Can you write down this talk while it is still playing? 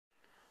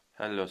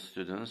Hello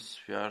students,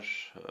 we are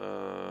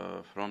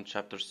from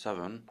chapter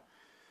 7,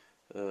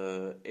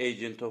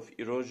 Agent of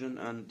Erosion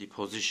and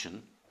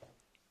Deposition.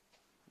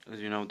 As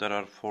you know, there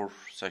are 4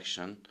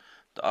 sections.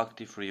 The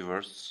active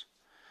rivers,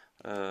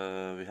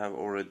 we have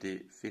already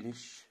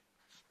finished.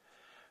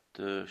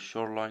 The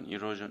shoreline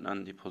erosion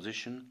and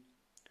deposition.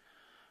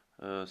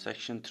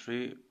 Section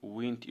 3,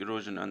 wind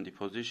erosion and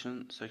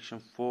deposition.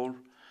 Section 4,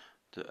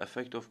 the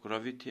effect of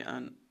gravity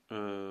and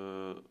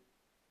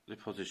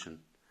deposition.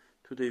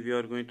 Today we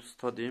are going to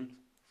study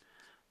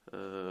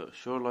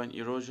shoreline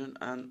erosion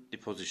and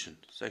deposition,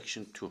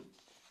 section 2.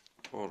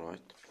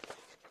 Alright.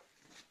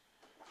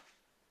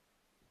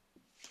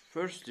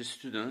 First, the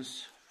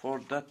students,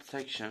 for that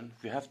section,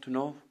 we have to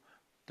know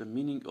the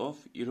meaning of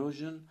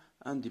erosion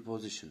and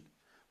deposition.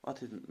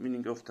 What is the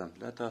meaning of them?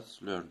 Let us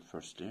learn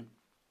firstly.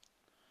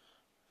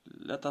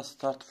 Let us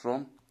start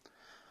from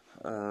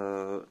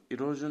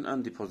erosion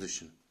and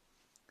deposition.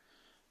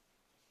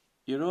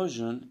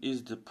 Erosion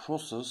is the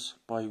process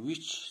by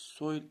which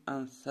soil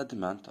and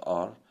sediment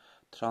are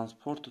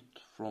transported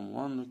from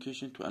one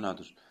location to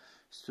another.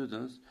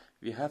 Students,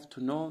 we have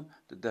to know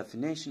the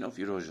definition of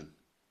erosion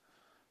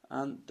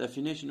and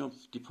definition of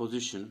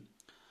deposition.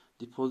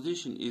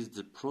 Deposition is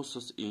the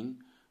process in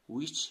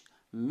which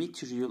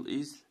material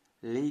is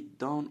laid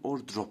down or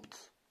dropped.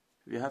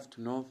 We have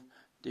to know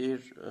their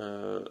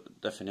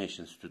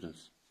definition,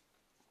 students.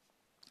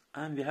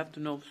 And we have to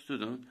know,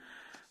 students,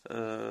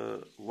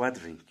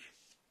 weathering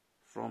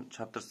from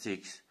chapter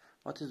 6.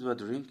 What is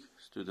weathering,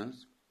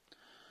 students?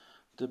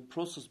 The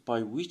process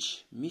by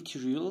which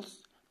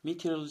materials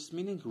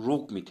meaning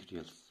rock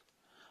materials,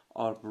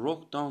 are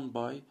broken down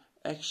by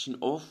action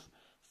of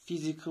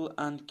physical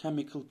and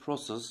chemical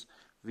process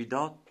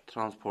without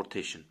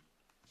transportation.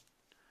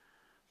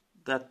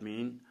 That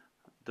means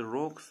the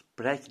rocks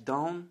break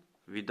down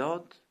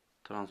without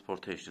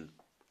transportation,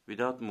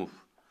 without move.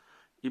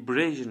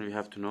 Erosion, we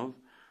have to know,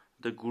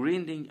 the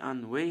grinding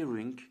and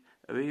wearing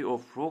away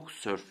of rock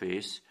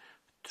surface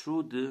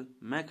through the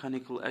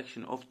mechanical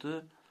action of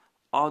the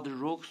other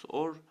rocks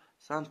or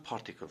sand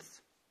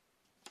particles.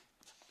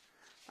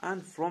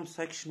 And from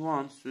section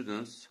 1,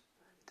 students,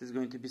 it is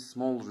going to be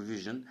small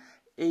revision.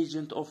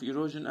 Agent of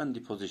erosion and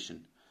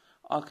deposition,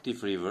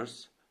 active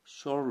rivers,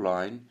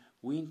 shoreline,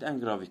 wind and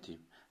gravity.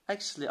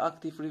 Actually,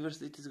 active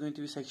rivers, it is going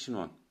to be section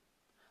 1,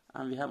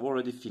 and we have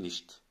already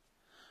finished.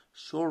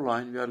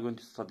 Shoreline, we are going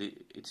to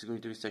study, it is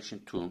going to be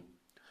section 2.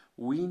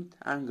 Wind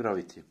and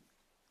gravity.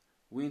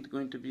 Wind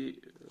going to be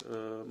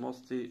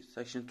mostly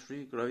section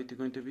 3, gravity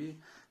going to be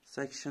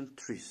section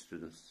 3,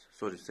 students.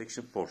 Sorry,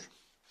 section 4.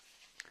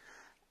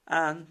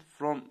 And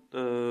from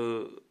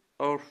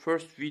our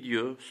first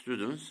video,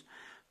 students,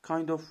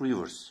 kind of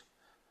rivers.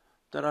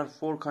 There are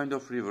 4 kind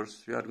of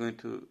rivers. We are going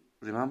to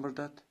remember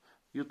that.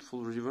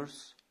 Youthful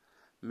rivers,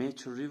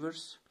 mature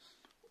rivers,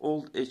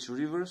 old age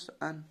rivers,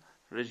 and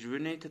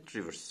rejuvenated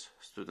rivers,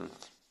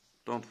 students.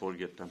 Don't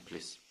forget them,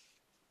 please.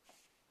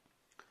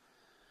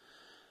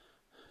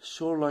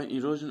 Shoreline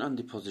erosion and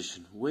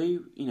deposition.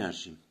 Wave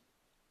energy.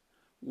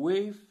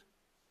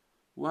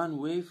 When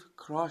wave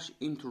crash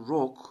into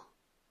rock,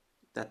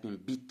 that means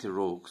beat the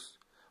rocks,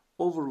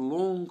 over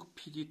long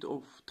period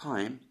of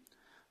time,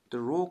 the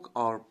rock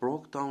are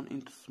broken down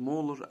into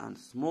smaller and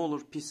smaller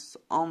pieces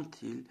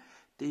until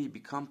they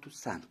become to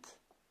sand.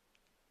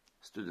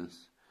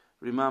 Students,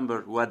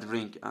 remember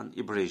weathering and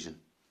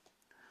erosion.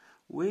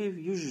 Wave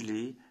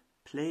usually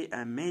play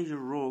a major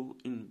role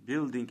in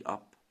building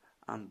up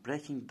and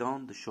breaking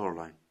down the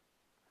shoreline.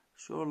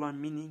 Shoreline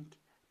meaning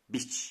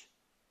beach.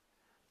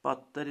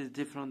 But there is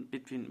difference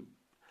between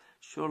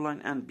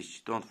shoreline and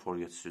beach. Don't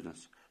forget,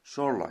 students.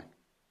 Shoreline.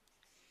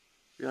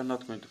 We are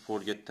not going to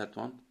forget that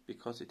one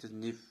because it is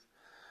new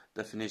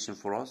definition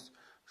for us.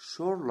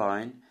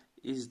 Shoreline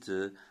is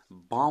the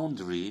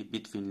boundary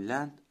between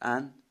land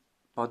and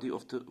body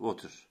of the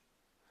water.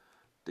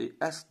 They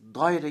ask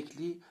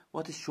directly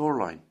what is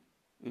shoreline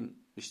in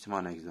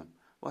İçtimai exam.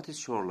 What is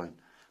shoreline?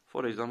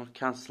 For example,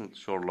 cancelled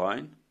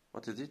shoreline,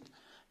 what is it?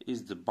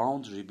 Is the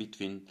boundary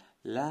between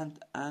land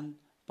and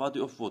body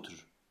of water.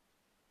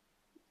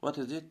 What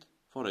is it?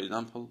 For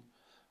example,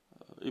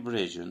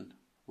 erosion,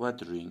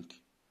 weathering,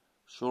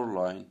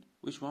 shoreline.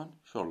 Which one?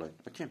 Shoreline.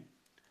 Okay.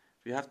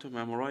 We have to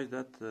memorize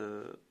that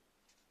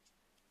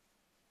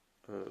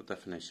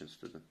definition,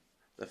 student.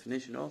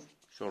 Definition of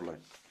shoreline.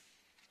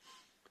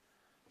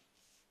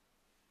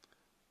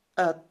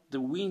 As the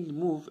wind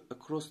moves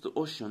across the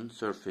ocean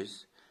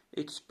surface,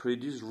 it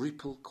produces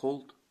ripple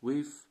called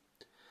wave.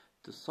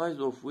 The size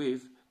of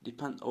wave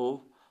depends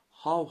on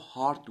how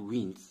hard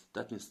winds,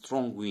 that means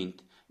strong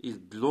wind, is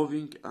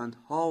blowing and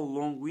how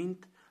long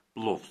wind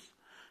blows.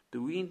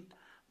 The wind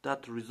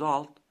that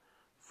result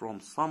from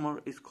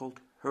summer is called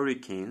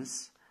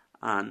hurricanes,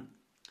 and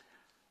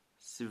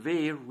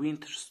severe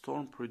winter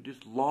storm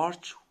produce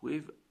large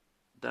waves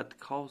that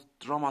cause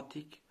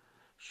dramatic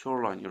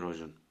shoreline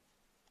erosion.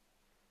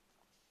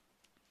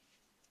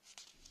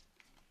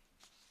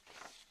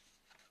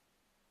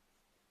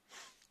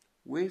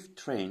 Wave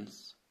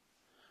trains.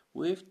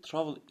 Wave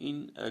travel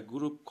in a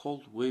group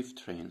called wave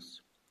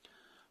trains.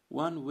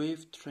 One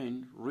wave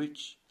train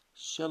reach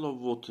shallow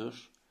water,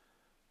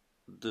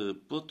 the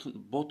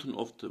bottom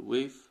of the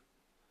wave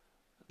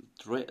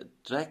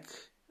drag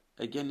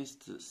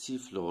against the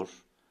seafloor,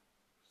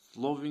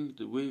 slowing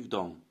the wave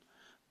down.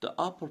 The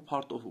upper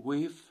part of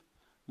wave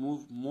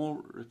move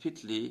more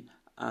rapidly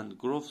and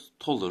grows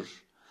taller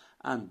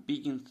and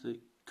begins to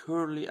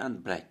curly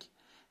and break.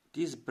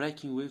 These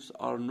breaking waves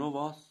are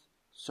known as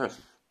surf.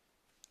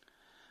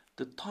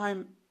 The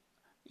time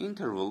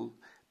interval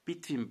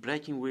between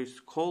breaking waves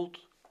called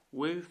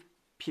wave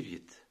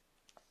period.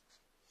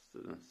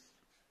 Students.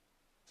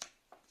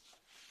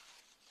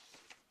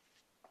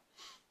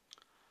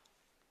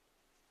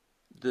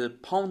 The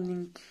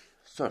pounding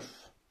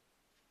surf.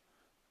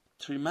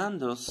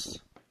 Tremendous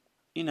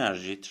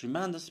energy,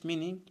 tremendous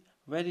meaning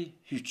very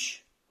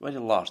huge, very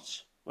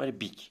large, very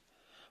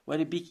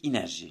big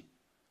energy.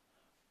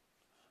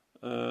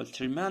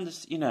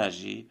 Tremendous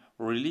energy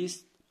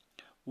released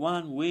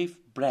one waves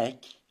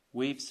break,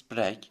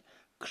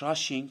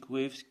 crashing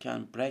waves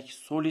can break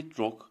solid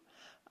rock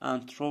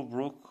and throw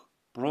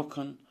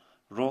broken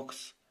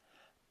rocks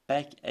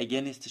back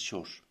against the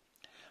shore.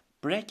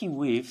 Breaking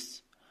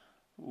waves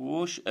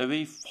wash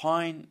away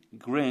fine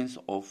grains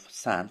of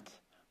sand,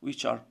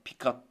 which are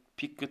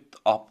picked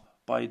up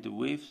by the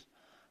waves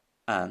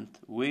and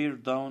wear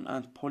down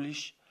and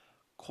polish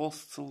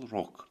coastal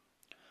rock.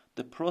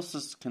 The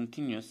process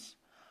continues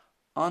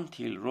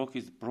until rock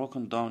is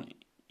broken down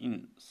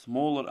in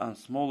smaller and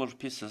smaller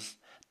pieces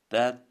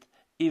that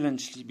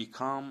eventually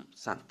become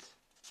sand.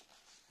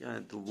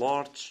 The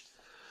large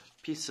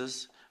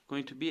pieces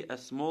going to be a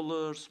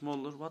smaller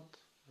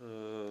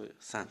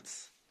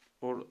sands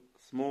or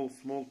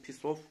small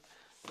piece of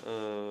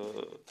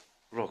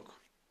rock.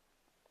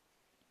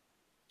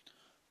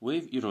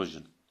 Wave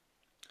erosion.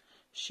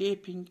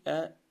 Shaping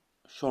a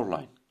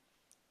shoreline.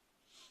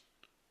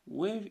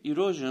 Wave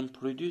erosion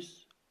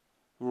produces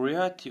a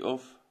variety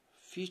of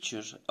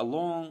features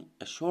along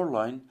a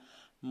shoreline.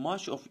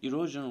 Much of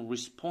erosion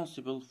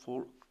responsible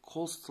for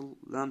coastal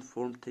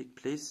landform take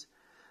place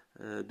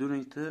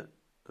during the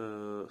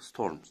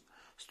storms.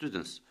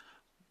 Students,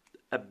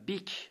 a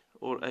big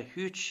or a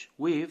huge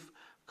wave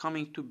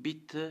coming to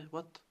beat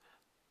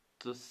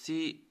the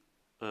sea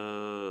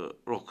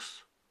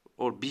rocks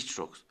or beach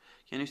rocks.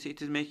 Can you see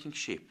it is making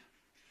shape?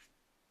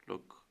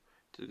 Look,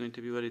 it is going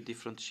to be very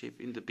different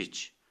shape in the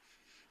beach.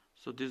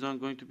 So these are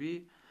going to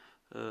be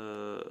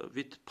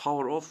with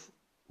power of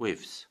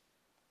waves.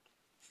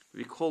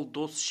 We call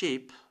those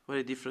shape,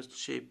 very different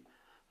shape,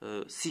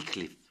 sea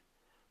cliff.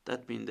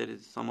 That means there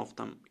is some of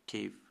them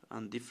cave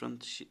and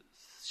different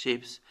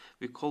shapes.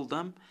 We call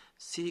them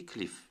sea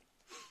cliff.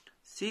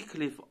 Sea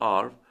cliff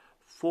are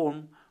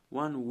form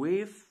when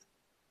wave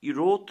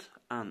erode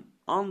and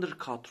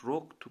undercut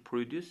rock to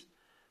produce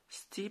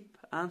steep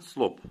and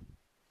slope.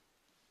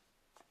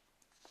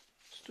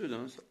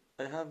 Students,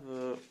 I have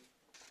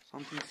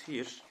something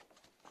here.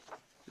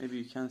 Maybe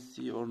you can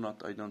see or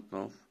not, I don't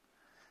know.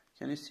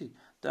 Can you see?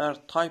 There are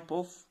type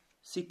of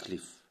sea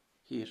cliff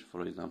here,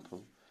 for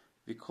example.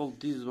 We call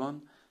this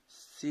one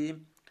sea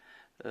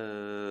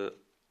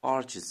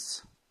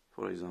arches,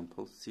 for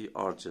example, sea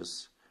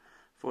arches.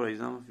 For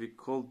example, we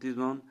call this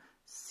one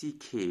sea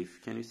cave.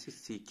 Can you see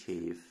sea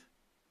cave?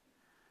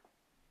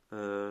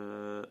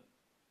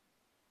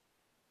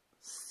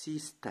 Sea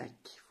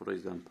stack, for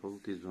example,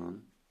 this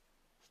one,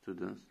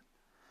 students.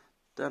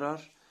 There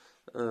are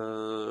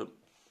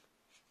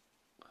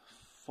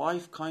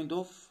 5 kind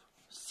of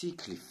sea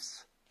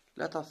cliffs.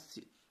 Let us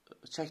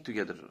check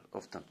together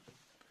of them.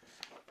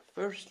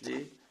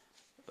 Firstly,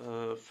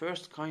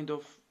 first kind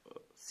of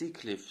sea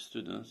cliff,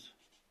 students.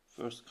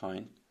 First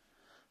kind,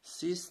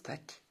 sea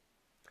stack,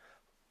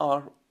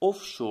 are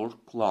offshore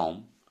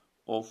clump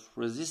of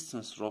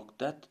resistance rock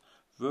that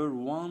were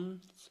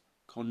once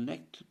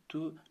connected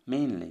to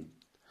mainland.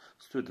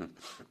 Student,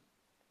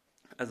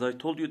 as I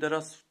told you, there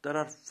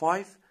are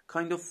 5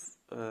 kind of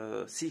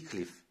sea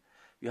cliff.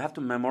 You have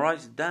to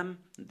memorize them,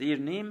 their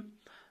name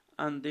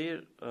and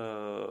their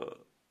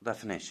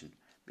definition,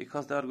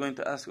 because they are going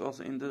to ask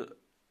also in the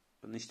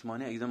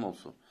Nishtimani exam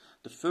also.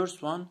 The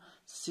first one,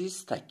 sea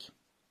stack.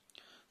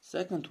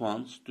 Second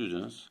one,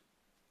 students,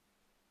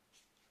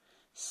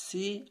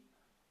 sea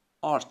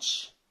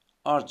arches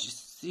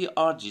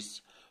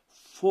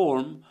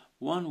form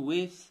one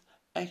wave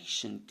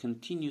action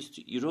continues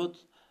to erode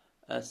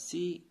a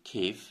sea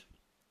cave,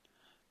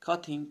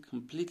 cutting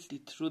completely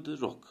through the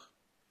rock.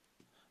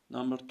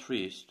 Number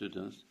 3,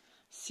 students,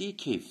 sea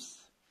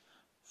caves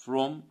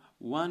from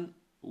one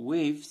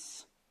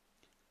waves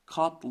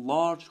cut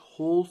large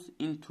holes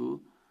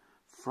into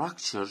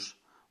fractures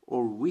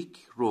or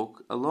weak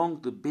rock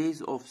along the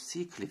base of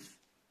sea cliff.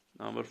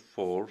 Number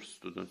 4,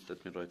 students,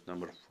 let me write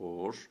number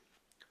 4.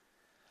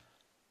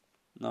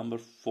 Number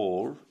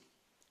 4,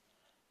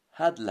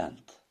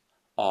 headland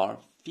are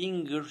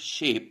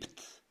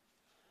finger-shaped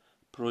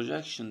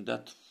projection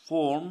that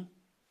form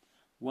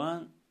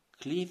when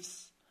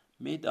cliffs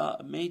made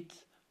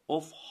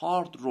of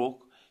hard rock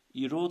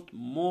erode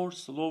more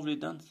slowly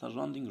than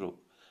surrounding rock.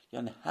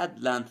 Yani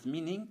headland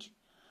meaning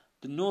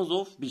the nose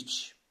of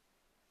beach.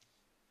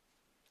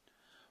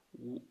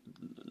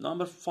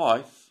 Number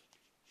five,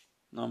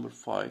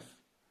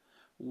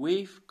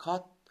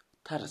 wave-cut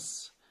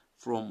terrace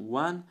from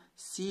one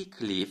sea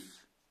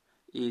cliff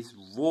is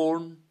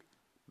worn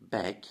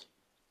back,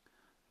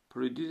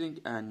 producing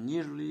a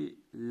nearly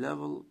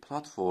level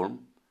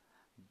platform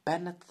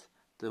beneath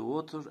the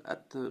water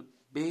at the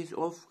base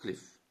of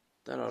cliff.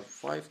 There are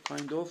 5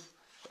 kind of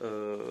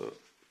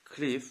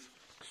cliff,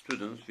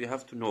 students. We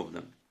have to know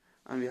them,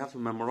 and we have to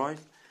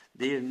memorize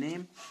their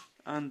name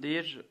and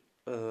their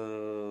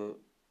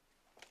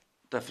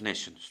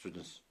definition,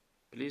 students.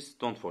 Please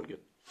don't forget.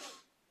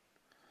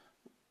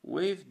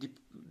 Wave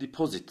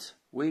deposit,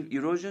 wave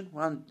erosion,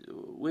 and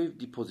wave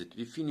deposit.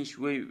 We finish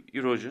wave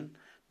erosion.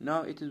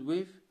 Now it is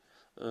wave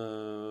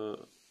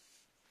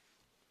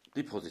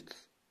deposit.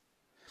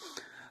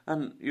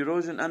 And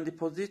erosion and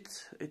deposit,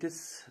 it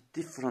is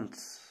different.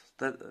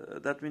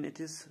 That means it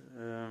is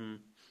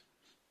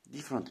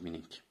different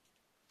meaning.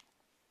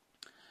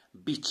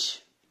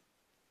 Beach.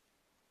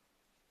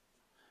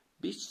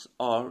 Beaches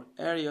are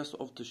areas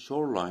of the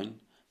shoreline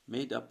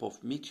made up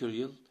of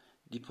material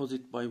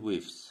deposited by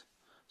waves.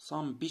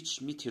 Some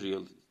beach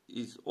material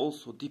is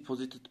also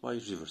deposited by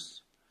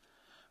rivers.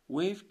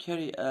 Waves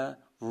carry a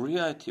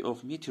variety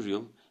of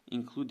material,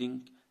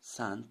 including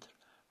sand,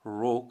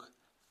 rock,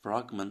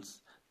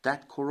 fragments,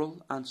 dead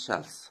coral, and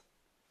shells.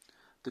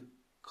 The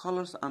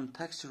colors and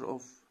texture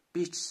of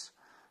beaches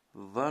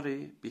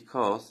vary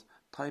because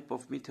type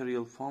of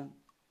material found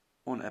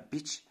on a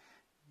beach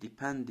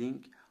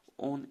depending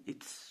on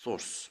its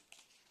source.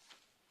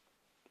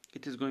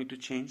 It is going to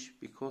change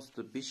because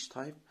the beach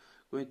type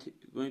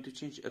going to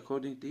change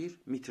according to their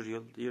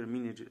material, their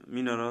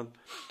mineral,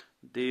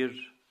 their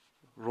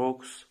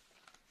rocks.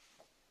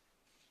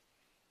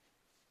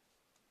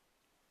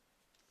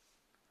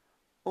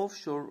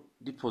 Offshore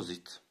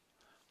deposit.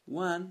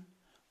 When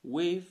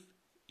wave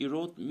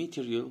erode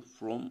material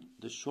from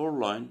the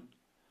shoreline,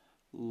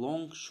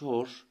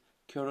 longshore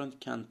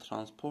current can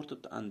transport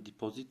it and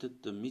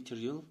deposit the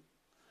material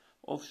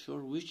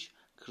offshore, which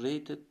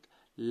created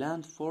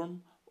landform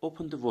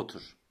upon the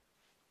water.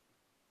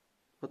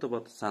 What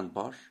about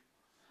sandbar?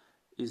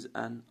 Is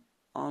an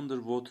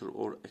underwater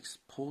or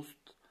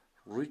exposed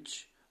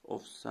ridge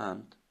of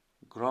sand,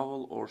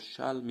 gravel, or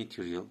shell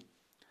material.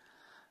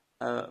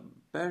 A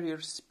barrier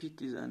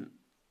spit is an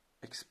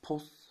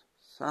exposed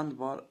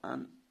sandbar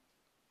and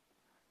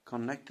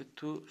connected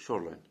to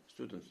shoreline.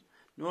 Students,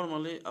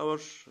 normally our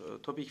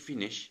topic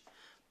finish,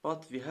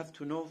 but we have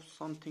to know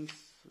some things.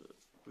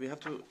 We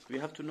have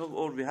to know,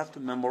 or we have to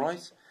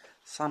memorize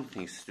some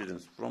things,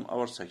 students, from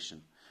our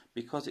section,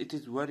 because it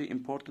is very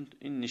important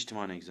in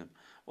Nishtimani exam.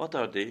 What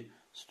are they,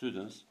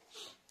 students?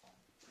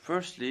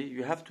 Firstly,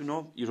 you have to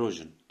know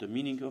erosion, the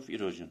meaning of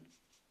erosion.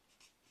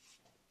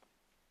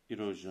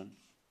 Erosion.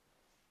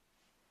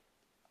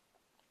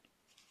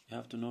 You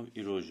have to know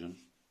erosion,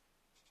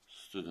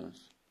 students.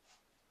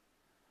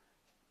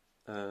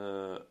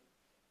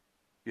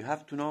 You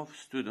have to know,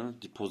 students,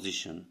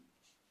 deposition.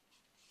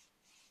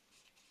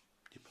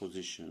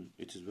 Deposition.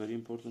 It is very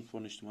important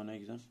for Nishtimani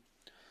exam.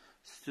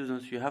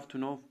 Students, you have to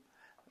know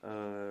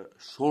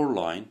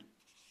shoreline.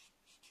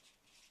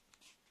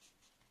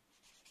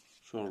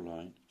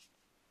 Shoreline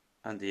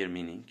and their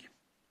meaning.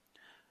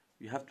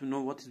 You have to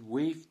know what is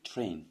wave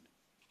train.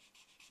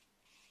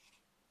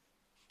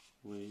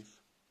 Wave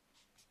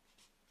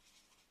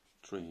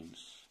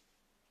trains.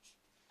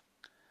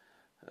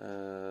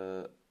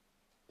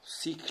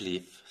 Sea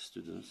cliff,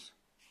 students.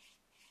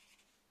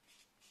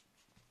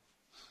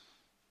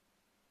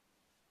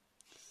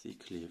 Sea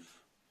cliff.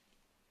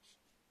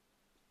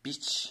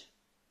 Beach.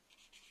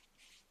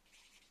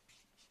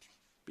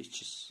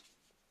 Beaches.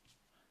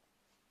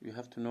 You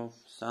have to know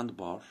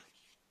sandbar.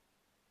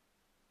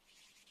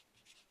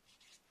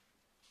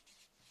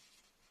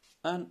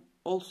 And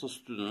also,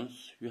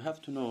 students, you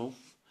have to know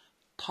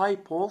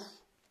type of,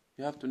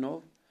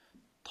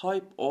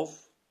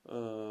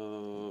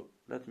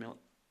 let me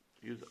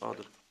use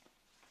other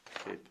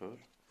paper.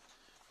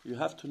 You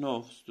have to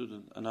know,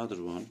 student,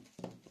 another one.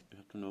 You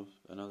have to know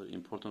another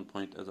important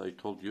point, as I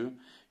told you.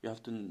 You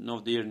have to know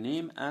their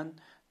name and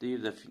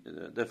their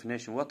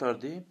definition. What are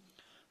the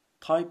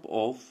types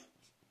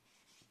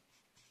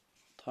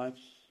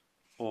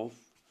of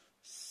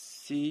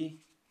sea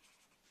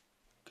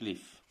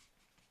cliff?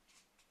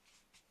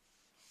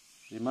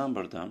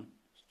 Remember them,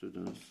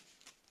 students.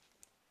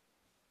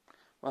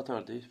 What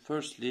are they?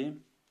 Firstly,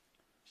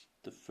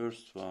 the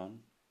first one,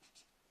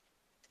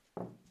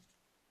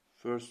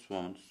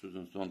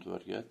 students, don't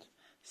forget.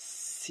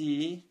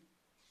 Sea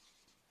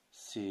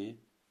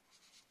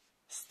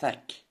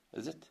stack,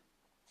 is it?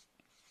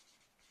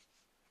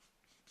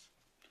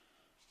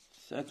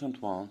 Second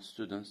one,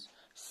 students,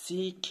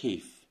 sea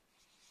cave.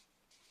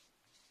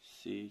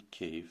 Sea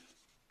cave.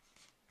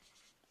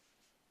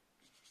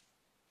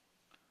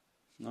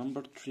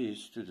 Number 3,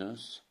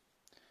 students,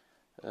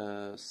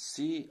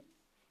 sea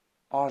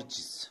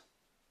arches.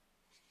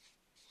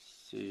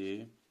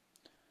 Sea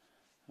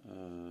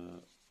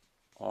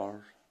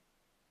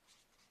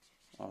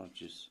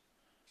arches.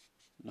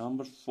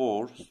 Number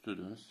 4,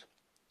 students.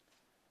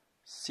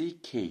 Sea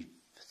cave.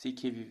 Sea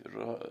cave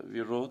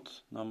we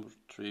wrote. Number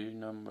 3,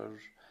 number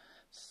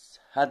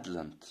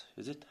headland.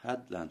 Is it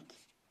headland?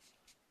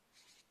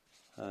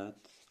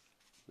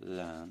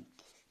 Headland.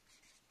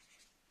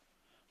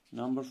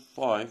 Number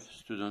 5,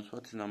 students.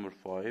 What is number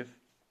 5?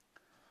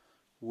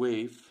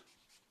 Wave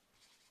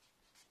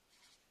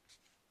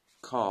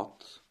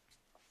cut.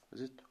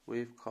 Is it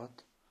wave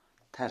cut?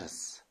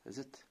 Terrace. Is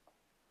it?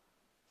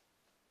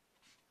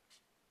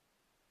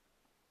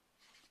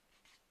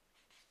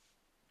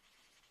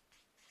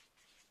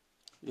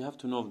 You have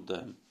to know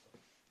them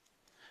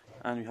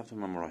and you have to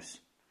memorize.